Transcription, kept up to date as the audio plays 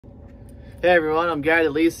Hey everyone, I'm Gary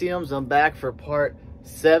Elysiums. I'm back for part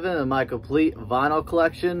 7 of my complete vinyl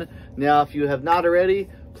collection. Now, if you have not already,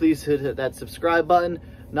 please hit that subscribe button.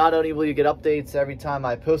 Not only will you get updates every time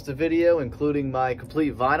I post a video, including my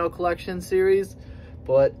complete vinyl collection series,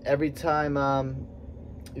 but every time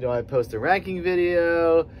I post a ranking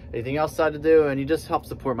video, anything else I had to do, and you just help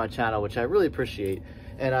support my channel, which I really appreciate.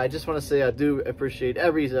 And I just want to say I do appreciate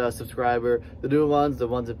every subscriber, the new ones, the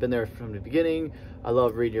ones that have been there from the beginning. I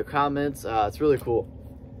love reading your comments. It's really cool.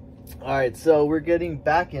 All right, so we're getting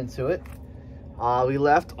back into it. We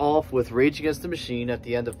left off with Rage Against the Machine at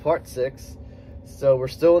the end of part 6. So we're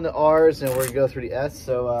still in the R's and we're gonna go through the S.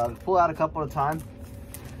 So pull out a couple at a time.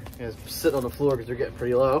 Just sit on the floor because they're getting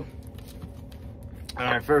pretty low. All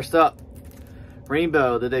right, first up,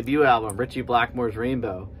 Rainbow, the debut album, Ritchie Blackmore's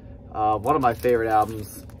Rainbow. One of my favorite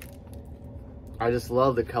albums. I just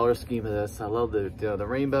love the color scheme of this. I love the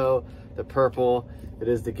rainbow, the purple. It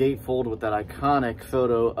is the gatefold with that iconic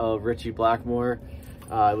photo of Ritchie Blackmore.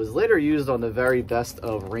 It was later used on the Very Best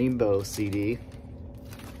of Rainbow CD.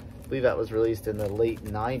 I believe that was released in the late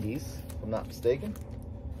 90s, if I'm not mistaken.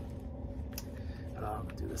 I'll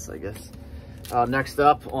do this, I guess. Next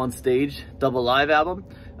up, On Stage, double live album.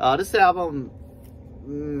 This album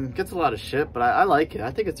gets a lot of shit, but I like it. I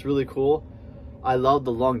think it's really cool. I love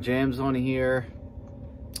the long jams on here.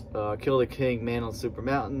 Kill the King, Man on the Silver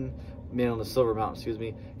Mountain, excuse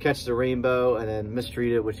me. Catch the Rainbow, and then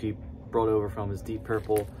Mistreated, which he brought over from his Deep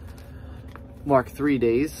Purple Mark III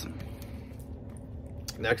days.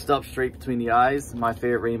 Next up, Straight Between the Eyes, my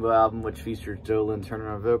favorite Rainbow album, which features Jolyn Turner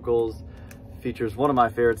on vocals. Features one of my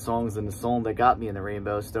favorite songs and the song that got me in the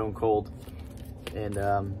Rainbow, Stone Cold. And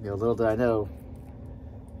little did I know,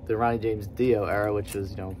 the Ronnie James Dio era, which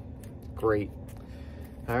was great.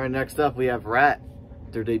 All right, next up we have Rat,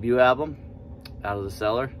 their debut album, Out of the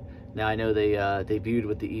Cellar. Now I know they debuted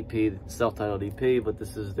with the EP, self-titled EP, but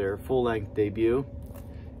this is their full-length debut,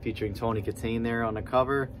 featuring Tony Katane there on the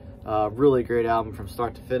cover. Really great album from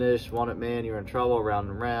start to finish. Want It Man, You're in Trouble, Round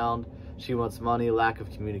and Round, She Wants Money, Lack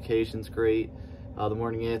of Communication's great. The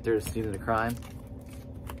Morning After, Scene of the Crime.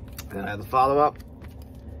 And then I have the follow-up,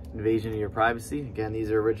 Invasion of Your Privacy. Again,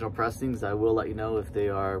 these are original pressings. I will let you know if they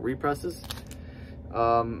are represses.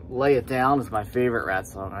 Lay It Down is my favorite Rat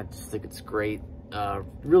song. I just think it's great.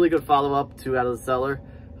 Really good follow-up to Out of the Cellar.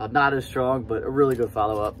 Not as strong, but a really good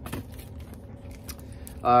follow-up.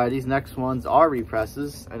 These next ones are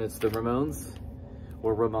represses, and it's the Ramones,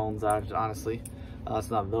 or Ramones, honestly. It's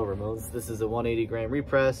not the Ramones. This is a 180 gram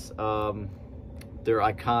repress. Their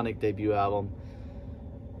iconic debut album.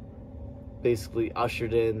 Basically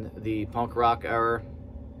ushered in the punk rock era,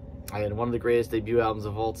 and one of the greatest debut albums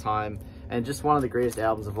of all time, and just one of the greatest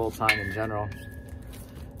albums of all time in general.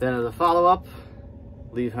 Then the follow-up,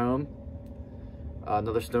 Leave Home,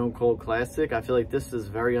 another Stone Cold classic. I feel like this is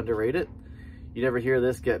very underrated. You never hear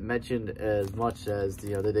this get mentioned as much as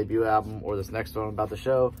the debut album or this next one I'm about to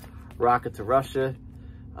show, Rocket to Russia.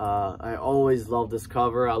 I always love this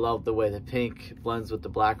cover. I love the way the pink blends with the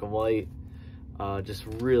black and white. Just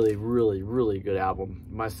really, really, really good album.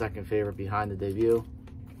 My second favorite behind the debut.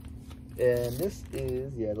 And this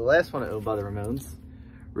is, the last one I owned by the Ramones,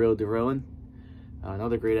 Road to Ruin.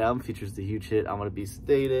 Another great album, features the huge hit, I'm Gonna Be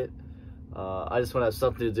Sedated. I just want to have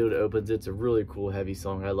something to do to open it. It's a really cool, heavy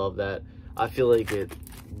song. I love that. I feel like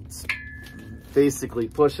it's basically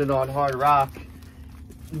pushing on hard rock,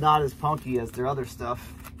 not as punky as their other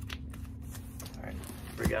stuff. All right,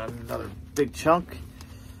 bring out another big chunk.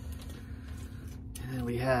 And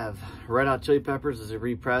we have Red Hot Chili Peppers as a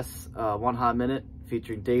repress, One Hot Minute,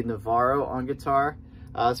 featuring Dave Navarro on guitar.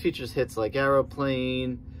 This features hits like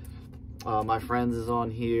Aeroplane, My Friends is on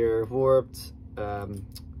here, Warped,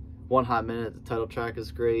 One Hot Minute, the title track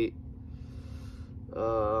is great.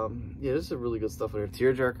 This is really good stuff with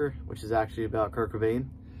here. Tearjerker, which is actually about Kurt Cobain.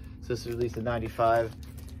 So this was released in '95,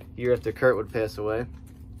 year after Kurt would pass away.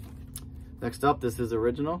 Next up, this is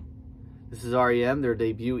original. This is REM, their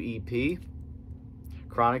debut EP.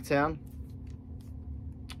 Chronic Town,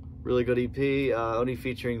 really good EP, only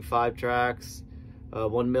featuring 5 tracks,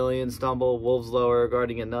 1 Million, Stumble, Wolves Lower,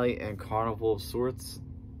 Guarding at Night, and Carnival of Sorts.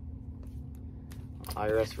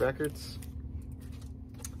 IRS Records.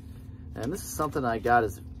 And this is something I got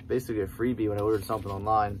as basically a freebie when I ordered something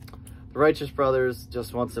online. The Righteous Brothers,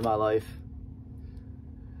 Just Once in My Life.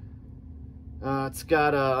 It's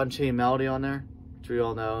got Unchained Melody on there, which we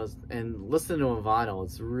all know, and listening to on vinyl,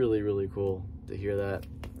 it's really, really cool to hear that.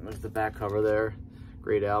 There's the back cover there.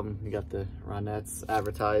 Great album. You got the Ronettes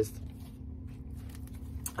advertised.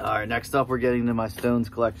 All right, next up we're getting to my Stones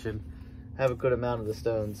collection. I have a good amount of the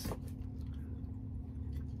Stones.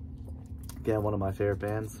 Again, one of my favorite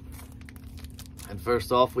bands. And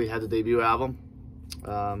first off, we had the debut album.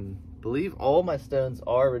 Believe all my Stones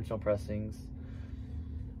are original pressings.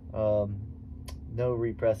 No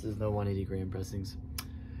represses, no 180 gram pressings.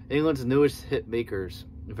 England's newest hit makers.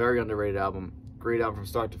 A very underrated album. Great album from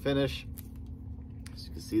start to finish. As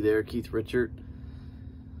you can see there, Keith Richard.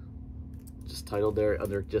 Just titled there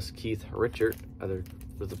under just Keith Richard,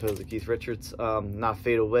 as opposed to Keith Richards. Not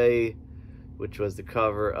Fade Away, which was the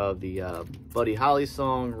cover of the Buddy Holly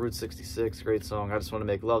song, Route 66, great song. I Just Want to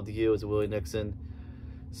Make Love to You is a Willie Nixon.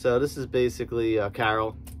 So this is basically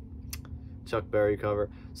Carol, Chuck Berry cover.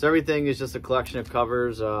 So everything is just a collection of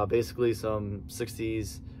covers, basically some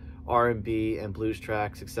 60s R&B and blues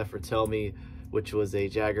tracks, except for Tell Me, which was a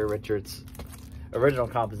Jagger Richards original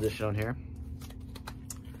composition on here.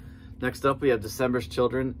 Next up, we have December's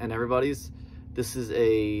Children and Everybody's. This is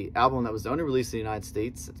a album that was only released in the United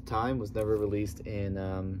States at the time, was never released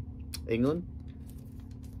in England.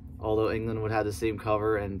 Although England would have the same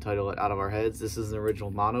cover and title it Out of Our Heads. This is an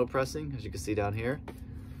original mono pressing, as you can see down here.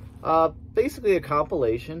 Basically a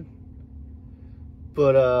compilation,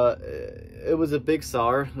 but it was a big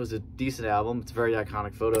seller. It was a decent album. It's a very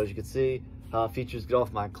iconic photo, as you can see. Features Get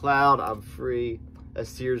Off My Cloud, I'm Free,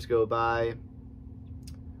 As Tears Go By.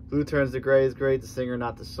 Blue Turns to Gray is great. The singer,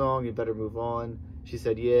 not the song. You Better Move On. She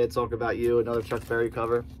Said Yeah, Talk About You. Another Chuck Berry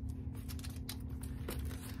cover.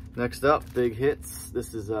 Next up, big hits.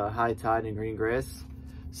 This is High Tide and Green Grass.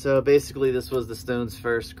 So basically, this was the Stones'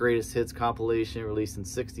 first greatest hits compilation, released in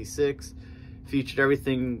 '66. Featured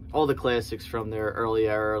everything, all the classics from their early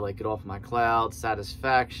era, like Get Off My Cloud,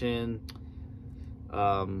 Satisfaction.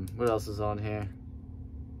 What else is on here?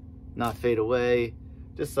 Not Fade Away.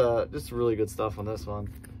 Just really good stuff on this one.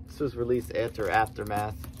 This was released after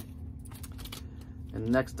Aftermath. And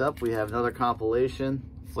next up, we have another compilation,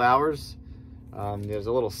 Flowers. There's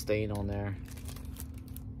a little stain on there,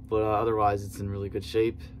 but otherwise it's in really good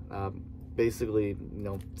shape. Basically, you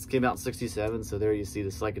know, this came out in '67, so there you see the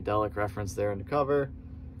psychedelic reference there in the cover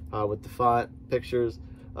with the font pictures.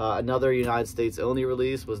 Another United States only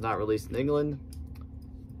release, was not released in England.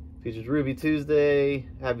 Features Ruby Tuesday,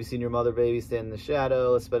 Have You Seen Your Mother, Baby, Stand in the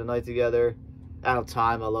Shadow, Let's Spend a Night Together, Out of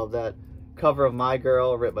Time, I love that. Cover of My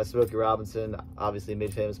Girl, written by Smokey Robinson, obviously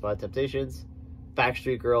made famous by Temptations.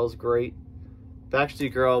 Backstreet Girls, great.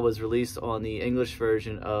 Backstreet Girl was released on the English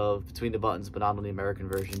version of Between the Buttons, but not on the American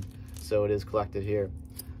version, so it is collected here.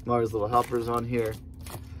 Mars Little Helpers on here.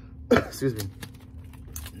 Excuse me.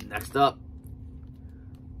 Next up,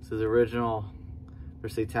 this is original for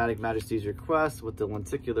Satanic Majesty's Request with the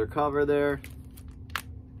lenticular cover there.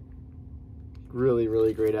 Really,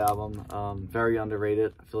 really great album. Very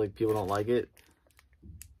underrated. I feel like people don't like it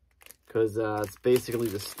because it's basically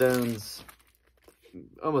the Stones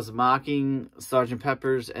almost mocking Sgt.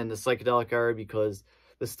 Pepper's and the psychedelic era, because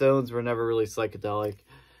the Stones were never really psychedelic,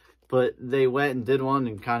 but they went and did one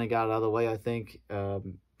and kind of got it out of the way, I think,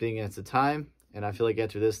 being at the time. And I feel like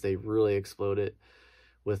after this, they really exploded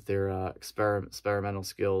with their experimental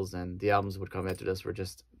skills, and the albums that would come after this were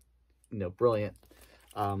just, you know, brilliant.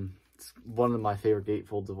 It's one of my favorite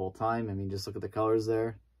gatefolds of all time. I mean, just look at the colors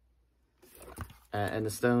there. And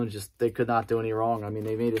the Stones, just, they could not do any wrong. I mean,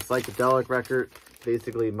 they made a psychedelic record,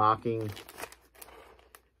 basically mocking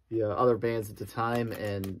the other bands at the time,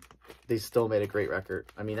 and they still made a great record.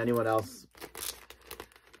 I mean, anyone else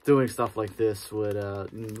doing stuff like this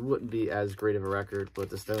wouldn't be as great of a record, but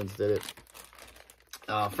the Stones did it.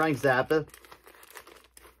 Frank Zappa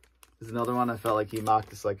is another one. I felt like he mocked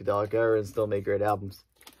the psychedelic era and still made great albums.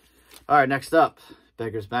 All right, next up,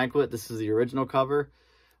 Beggar's Banquet. This is the original cover.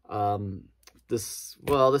 This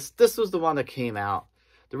was the one that came out.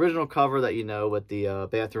 The original cover that, you know, with the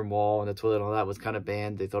bathroom wall and the toilet and all that was kind of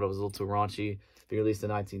banned. They thought it was a little too raunchy. Being released in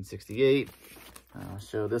 1968. I'll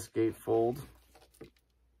show this gatefold.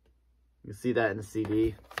 You can see that in the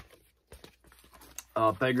CD.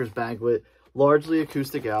 Beggar's Banquet. Largely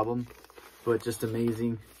acoustic album, but just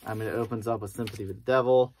amazing. I mean, it opens up with Sympathy for the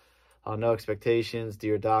Devil, No Expectations,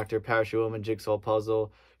 Dear Doctor, Parachute Woman, Jigsaw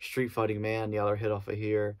Puzzle, Street Fighting Man, the other hit off of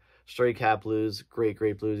here, Stray Cat Blues, great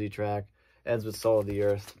bluesy track. Ends with Soul of the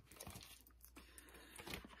Earth.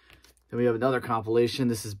 Then we have another compilation.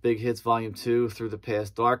 This is Big Hits Volume 2, Through the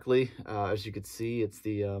Past Darkly. As you can see, it's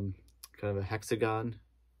the kind of a hexagon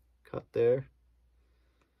cut there.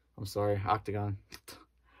 I'm sorry, octagon.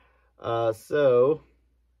 So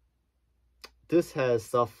this has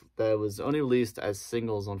stuff that was only released as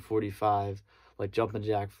singles on 45, like Jumpin'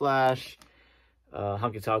 Jack Flash,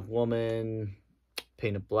 Honky Tonk Woman,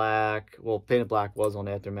 Painted Black. Well, Painted Black was on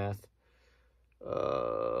Aftermath.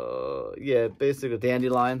 Yeah, basically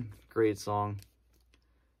Dandelion, great song.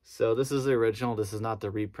 So this is the original. This is not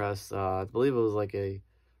the repress. I believe it was like a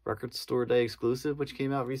Record Store Day exclusive, which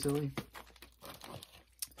came out recently.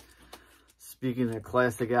 Speaking of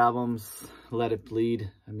classic albums, Let It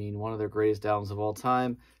Bleed. I mean, one of their greatest albums of all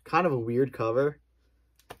time. Kind of a weird cover,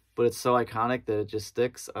 but it's so iconic that it just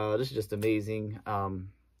sticks. This is just amazing.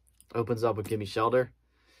 Opens up with Gimme Shelter.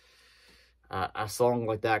 A song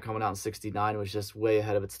like that coming out in '69 was just way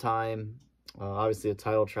ahead of its time. Obviously, the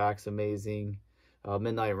title track's amazing.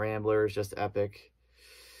 Midnight Rambler is just epic.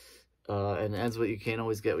 And ends with You Can't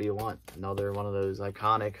Always Get What You Want. Another one of those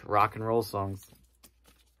iconic rock and roll songs.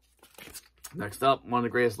 Next up, one of the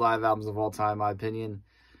greatest live albums of all time, in my opinion.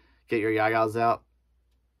 Get Your Yayas Out.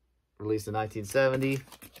 Released in 1970.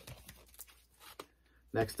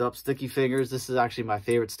 Next up, Sticky Fingers. This is actually my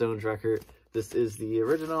favorite Stones record. This is the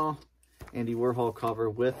original Andy Warhol cover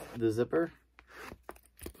with the zipper.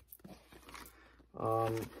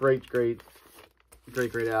 Great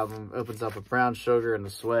album. Opens up with Brown Sugar and The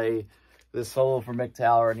Sway. This solo for Mick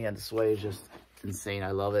Taylor and the end of Sway is just insane.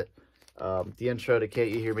 I love it. The intro to Can't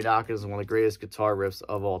You Hear Me Knockin' is one of the greatest guitar riffs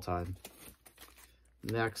of all time.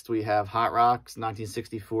 Next, we have Hot Rocks,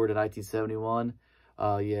 1964 to 1971.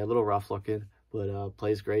 Yeah, a little rough looking, but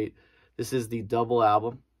plays great. This is the double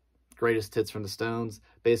album, greatest hits from the Stones,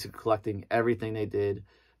 basically collecting everything they did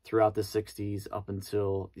throughout the 60s up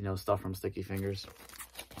until, you know, stuff from Sticky Fingers.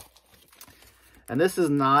 And this is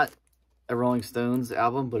not a Rolling Stones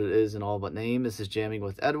album, but it is in all but name. This is Jamming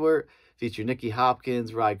with Edward, featuring Nicky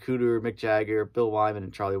Hopkins, Rod Cooder, Mick Jagger, Bill Wyman,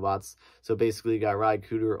 and Charlie Watts. So basically, you got Rod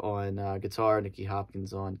Cooder on guitar, Nicky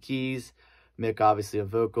Hopkins on keys, Mick obviously on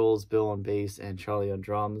vocals, Bill on bass, and Charlie on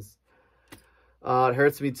drums. It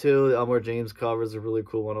Hurts Me Too, the Elmore James cover is a really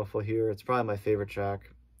cool one off of here. It's probably my favorite track.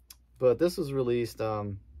 But this was released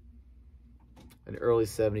in early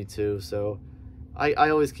 '72, so I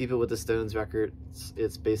always keep it with the Stones record.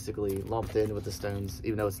 It's basically lumped in with the Stones,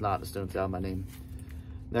 even though it's not the Stones album by name.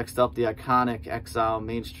 Next up, the iconic Exile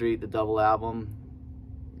Main Street, the double album.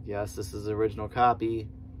 Yes, this is the original copy.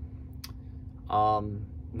 One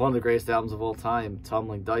of the greatest albums of all time.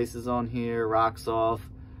 Tumbling Dice is on here, Rocks Off,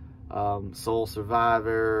 Soul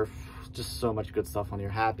Survivor, just so much good stuff on here.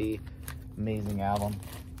 Happy, amazing album.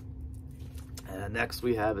 And next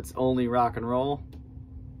we have It's Only Rock and Roll.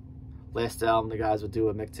 Last album the guys would do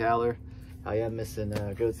with Mick Taylor. I am missing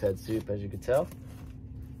Goat's Head Soup, as you can tell.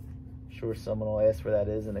 Sure someone will ask where that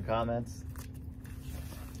is in the comments.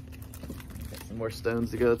 Got some more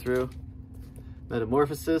Stones to go through.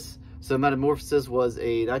 Metamorphosis. So Metamorphosis was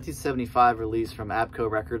a 1975 release from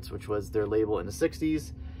Abco Records, which was their label in the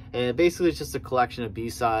 60s. And basically it's just a collection of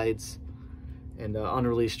B-sides and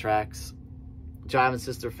unreleased tracks. Jive and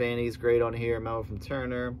Sister Fanny is great on here. Mellow from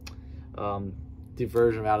Turner. The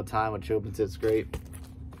version of Out of Time, which opens it's great.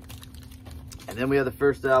 And then we have the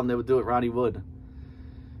first album they would do with Ronnie Wood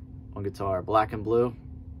on guitar, Black and Blue.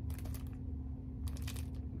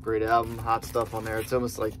 Great album, hot stuff on there. It's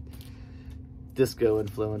almost like disco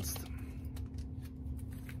influenced.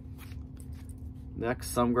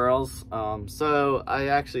 Next, Some Girls. So I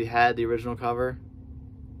actually had the original cover.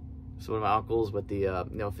 It's one of my uncles with the you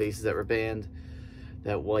know, faces that were banned,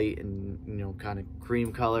 that white and, you know, kind of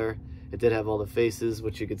cream color. It did have all the faces,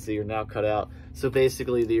 which you can see are now cut out. So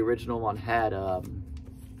basically, the original one had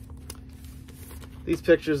these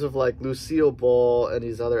pictures of like Lucille Ball and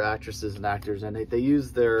these other actresses and actors, and they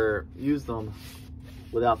used them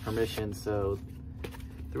without permission. So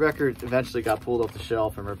the record eventually got pulled off the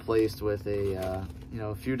shelf and replaced with a you know,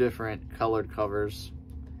 a few different colored covers.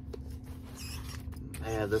 I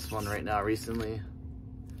had this one right now recently,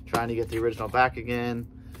 trying to get the original back again,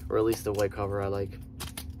 or at least the white cover I like.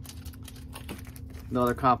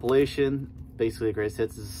 Another compilation, basically the greatest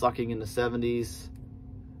hits. This is Sucking in the 70s.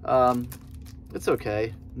 It's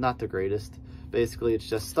okay, not the greatest. Basically, it's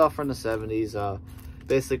just stuff from the 70s.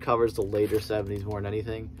 Basically covers the later 70s more than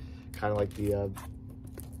anything. Kind of like the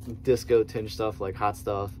disco tinge stuff like Hot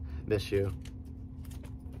Stuff, Miss You.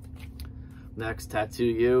 Next, Tattoo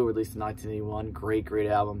You, released in 1981. Great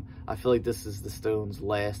album. I feel like this is the Stones'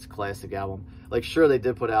 last classic album. Like, sure, they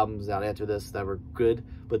did put albums out after this that were good,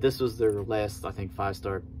 but this was their last, I think,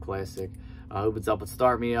 5-star classic. Opens up with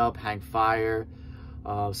Start Me Up, Hang Fire,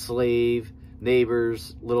 Slave,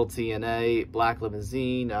 Neighbors, Little TNA, Black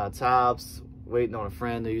Limousine, Tops, Waiting on a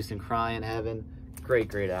Friend, The Houston Crying, Heaven.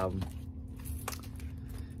 Great album.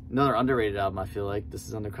 Another underrated album, I feel like. This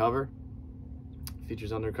is Undercover.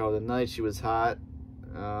 Features Undercover the Night, She Was Hot,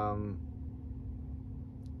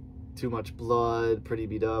 Too Much Blood, Pretty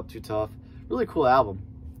Beat Up, Too Tough. Really cool album.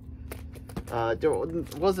 There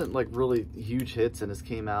wasn't like really huge hits, and this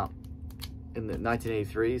came out in the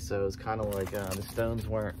 1983, so it's kind of like the Stones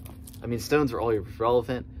weren't. I mean, Stones were always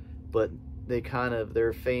relevant, but they kind of,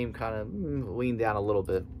 their fame kind of leaned down a little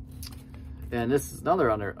bit. And this is another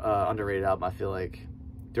underrated album, I feel like.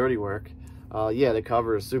 Dirty Work. Yeah, the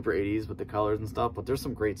cover is super 80s with the colors and stuff, but there's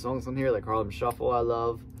some great songs on here, like Harlem Shuffle I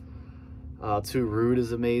love. Too Rude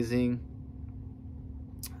is amazing.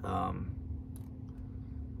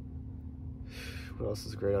 What else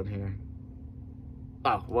is great on here?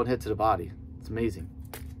 Oh, One Hit to the Body. It's amazing.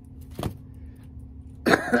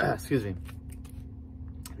 Excuse me.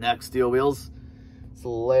 Next, Steel Wheels. It's the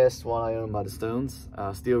last one I own by the Stones.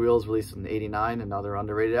 Steel Wheels released in '89, another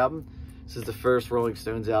underrated album. This is the first Rolling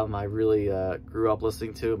Stones album I really grew up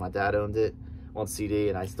listening to. My dad owned it on CD,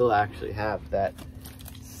 and I still actually have that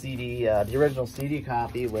CD, the original CD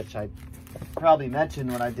copy, which I probably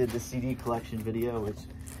mentioned when I did the CD collection video, which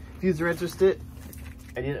if you are interested,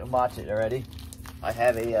 I didn't watch it already. I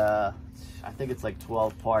have a, I think it's like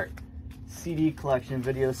 12-part CD collection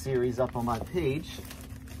video series up on my page.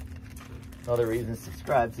 Another reason to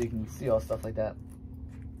subscribe so you can see all stuff like that.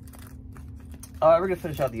 All right, we're gonna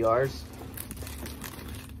finish out the R's.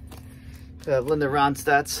 Linda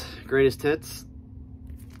Ronstadt's Greatest Hits.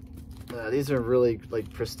 These are really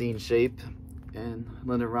like pristine shape. And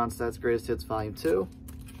Linda Ronstadt's Greatest Hits Volume 2.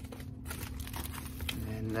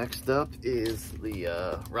 And next up is the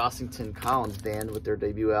Rossington Collins Band with their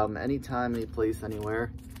debut album, Anytime, Anyplace,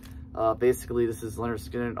 Anywhere. Basically, this is Leonard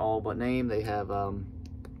Skinner, all but name. They have,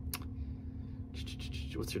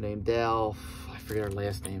 what's her name? Dale, I forget her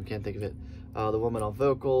last name, can't think of it. The woman on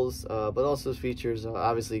vocals, but also features,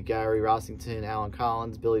 obviously, Gary Rossington, Alan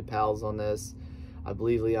Collins, Billy Powell's on this. I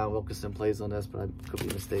believe Leon Wilkeson plays on this, but I could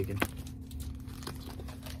be mistaken.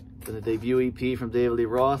 Then the debut EP from David Lee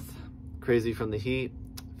Roth, Crazy from the Heat,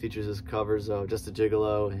 features his covers of Just a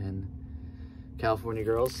Gigolo and California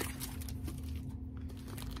Girls.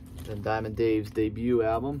 Then Diamond Dave's debut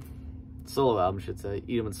album, solo album I should say,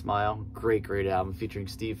 Eat 'em and Smile, great album featuring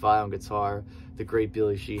Steve Vai on guitar, the great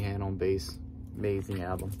Billy Sheehan on bass, amazing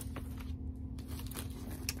album.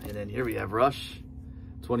 And then here we have Rush,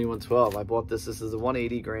 2112. I bought this. This is a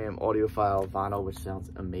 180-gram audiophile vinyl, which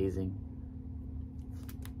sounds amazing.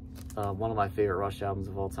 One of my favorite Rush albums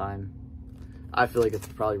of all time. I feel like it's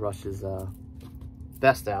probably Rush's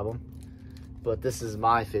best album, but this is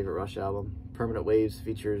my favorite Rush album. Permanent Waves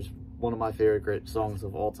features one of my favorite great songs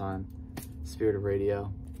of all time, Spirit of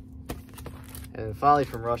Radio. And finally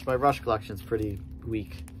from Rush, my Rush collection is pretty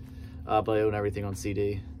weak, but I own everything on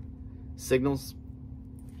CD. Signals.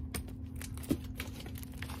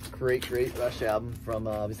 Great Rush album from,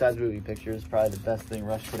 besides Movie Pictures, probably the best thing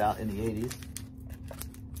Rush put out in the 80s.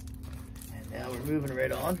 And now we're moving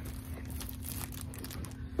right on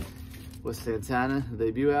with Santana, the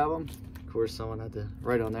debut album. Of course, someone had to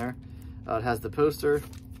write on there. It has the poster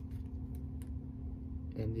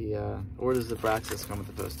and the, or does the Braxis come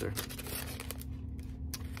with the poster?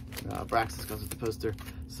 Braxis comes with the poster.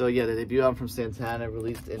 So yeah, the debut album from Santana,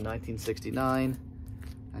 released in 1969.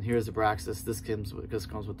 And here's the Braxis. This comes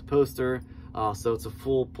with the poster. So it's a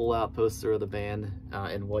full pull-out poster of the band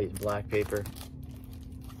in white and black paper.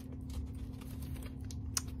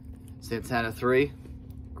 Santana 3,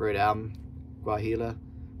 great album. Guajila,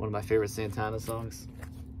 one of my favorite Santana songs.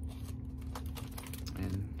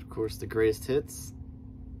 And of course, the Greatest Hits.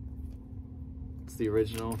 It's the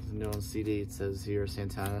original, the new on CD. It says here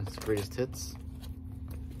Santana's Greatest Hits.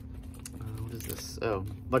 What is this? Oh,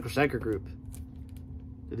 Michael Schenker Group.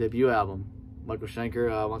 The debut album. Michael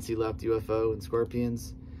Schenker, once he left UFO and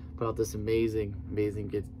Scorpions, put out this amazing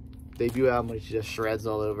debut album which he just shreds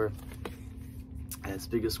all over. And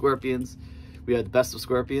speaking of Scorpions, we had the Best of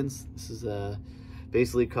Scorpions. This is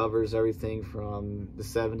basically covers everything from the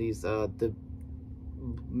 70s, the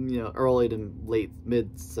early to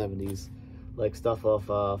mid 70s, like stuff off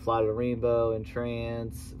Fly to the Rainbow,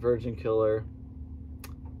 Entrance, Virgin Killer.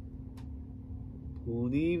 I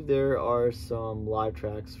believe there are some live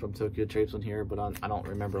tracks from Tokyo Tapes on here, but I don't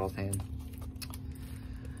remember offhand.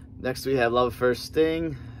 Next we have Love at First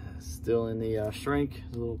Sting, still in the shrink.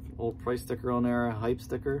 There's a little old price sticker on there, a hype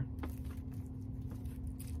sticker.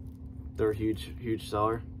 They're a huge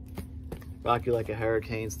seller. Rock You Like a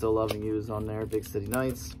Hurricane, Still Loving You is on there, Big City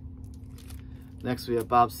Nights. Next we have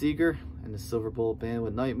Bob Seger and the Silver Bullet Band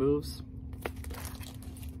with Night Moves.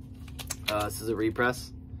 This is a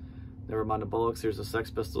repress. Never Mind the Bollocks. Here's the Sex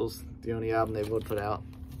Pistols, the only album they would put out.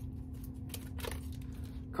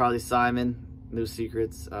 Carly Simon, No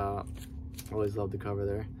Secrets. Always love the cover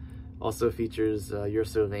there. Also features You're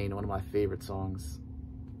So Vain, one of my favorite songs.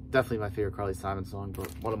 Definitely my favorite Carly Simon song,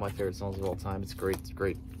 but one of my favorite songs of all time. It's a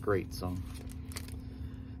great song.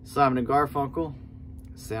 Simon and Garfunkel,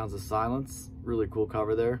 Sounds of Silence. Really cool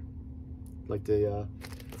cover there. Like the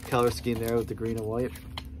color scheme there with the green and white.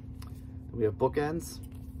 We have Bookends.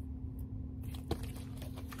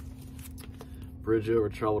 Bridge Over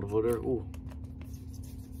Troubled Water. Ooh,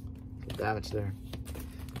 some damage there.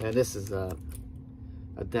 And this is a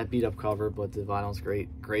beat up cover, but the vinyl's great.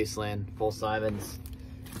 Graceland, Paul Simon's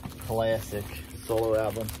classic solo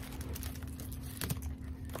album.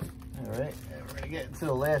 All right, and we're gonna get into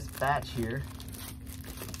the last batch here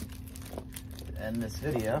to end this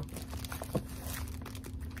video.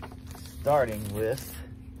 Starting with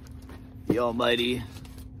the almighty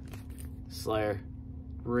Slayer,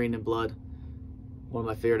 Rain and Blood. One of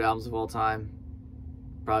my favorite albums of all time.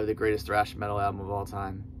 Probably the greatest thrash metal album of all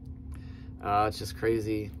time. It's just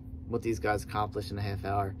crazy what these guys accomplished in a half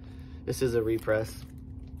hour. This is a repress.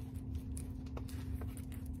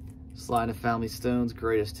 Sly and the Family Stone's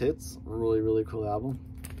Greatest Hits. Really cool album.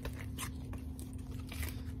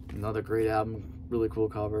 Another great album. Really cool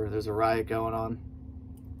cover. There's a riot going on.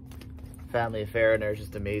 Family Affair in there is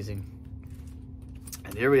just amazing.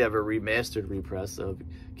 And here we have a remastered repress of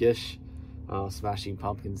Gish, Smashing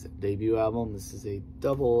Pumpkins' debut album. This is a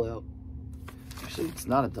double LP. Actually, it's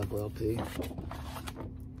not a double LP.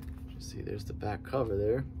 See, there's the back cover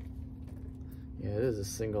there. Yeah, it is a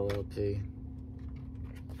single LP.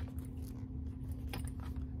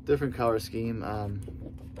 Different color scheme.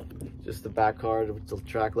 Just the back card with the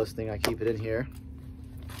track listing. I keep it in here.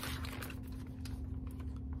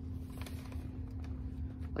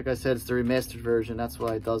 Like I said, it's the remastered version. That's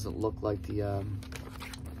why it doesn't look like the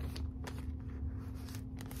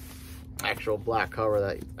actual black cover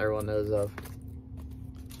that everyone knows of.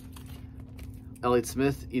 Elliott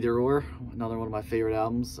Smith, Either Or, another one of my favorite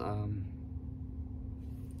albums.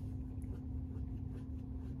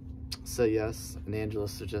 Say Yes and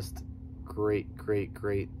Angelus are just great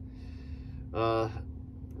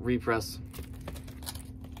repress.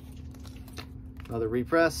 Another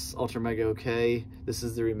repress, Ultra Mega OK. This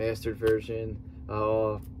is the remastered version.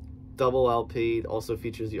 Double LP, also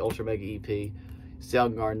features the Ultra Mega EP,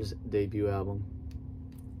 Soundgarden's debut album.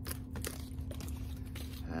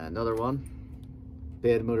 Another one,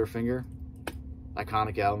 Bad Motor Finger,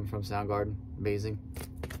 iconic album from Soundgarden, amazing.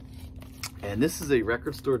 And this is a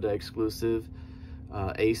Record Store Day exclusive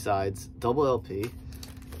A-Sides double LP,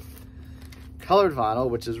 colored vinyl,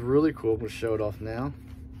 which is really cool. I'm gonna show it off now.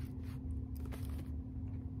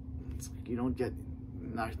 You don't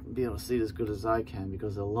not be able to see it as good as I can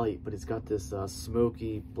because of the light, but it's got this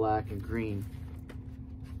smoky black and green.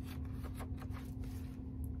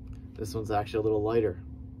 This one's actually a little lighter.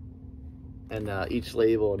 And each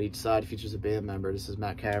label on each side features a band member. This is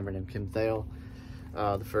Matt Cameron and Kim Thale.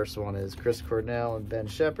 The first one is Chris Cornell and Ben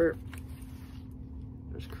Shepherd.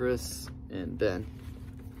 There's Chris and Ben.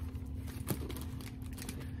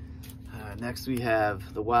 Next we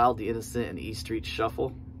have The Wild, The Innocent, and E Street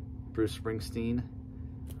Shuffle, Bruce Springsteen.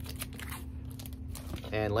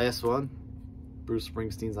 And last one, Bruce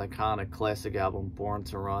Springsteen's iconic classic album, Born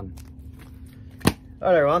to Run.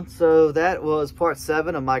 Alright everyone, so that was part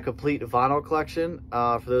 7 of my complete vinyl collection.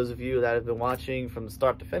 For those of you that have been watching from the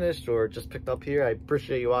start to finish or just picked up here, I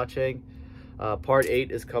appreciate you watching. Part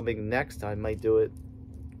 8 is coming next. I might do it,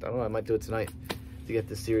 I don't know, I might do it tonight to get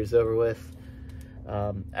this series over with.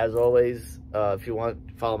 As always, if you want,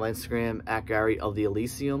 follow my Instagram,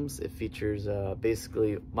 @GaryOfTheElysiums. It features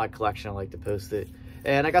basically my collection. I like to post it.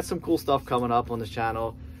 And I got some cool stuff coming up on this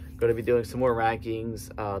channel. Going to be doing some more rankings.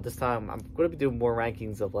 This time I'm going to be doing more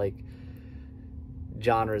rankings of like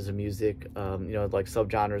genres of music, you know, like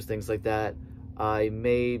subgenres, things like that. I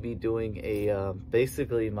may be doing a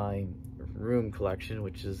basically my room collection,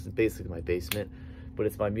 which is basically my basement, but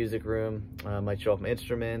it's my music room. I might show off my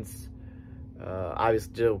instruments,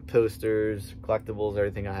 obviously do posters, collectibles,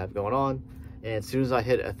 everything I have going on. And as soon as I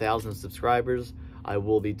hit 1,000 subscribers, I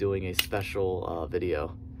will be doing a special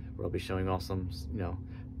video where I'll be showing off some, you know,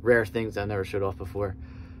 rare things I never showed off before.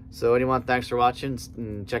 So anyone, thanks for watching,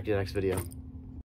 and check you next video.